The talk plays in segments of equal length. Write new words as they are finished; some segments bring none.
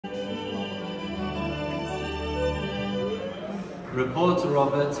Reporter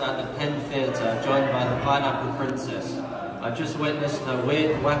Roberts at the Penn Theatre, joined by the Pineapple Princess. I've just witnessed her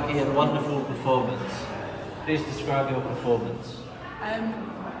weird, wacky and wonderful performance. Please describe your performance.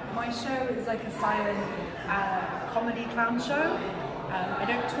 My show is like a silent comedy clown show. I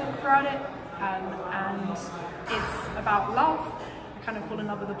don't talk throughout it, and it's about love. I kind of fall in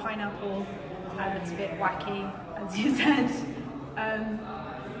love with a pineapple, and it's a bit wacky, as you said.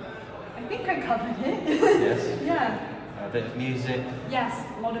 I think I covered it. Yes. Yeah. A bit of music. Yes,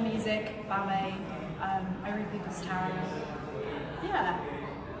 a lot of music, ballet, I read people's tarot. Yeah.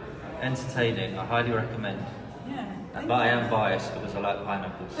 Entertaining, I highly recommend. Yeah. But I am biased because I like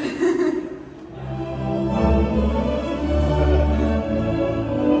pineapples.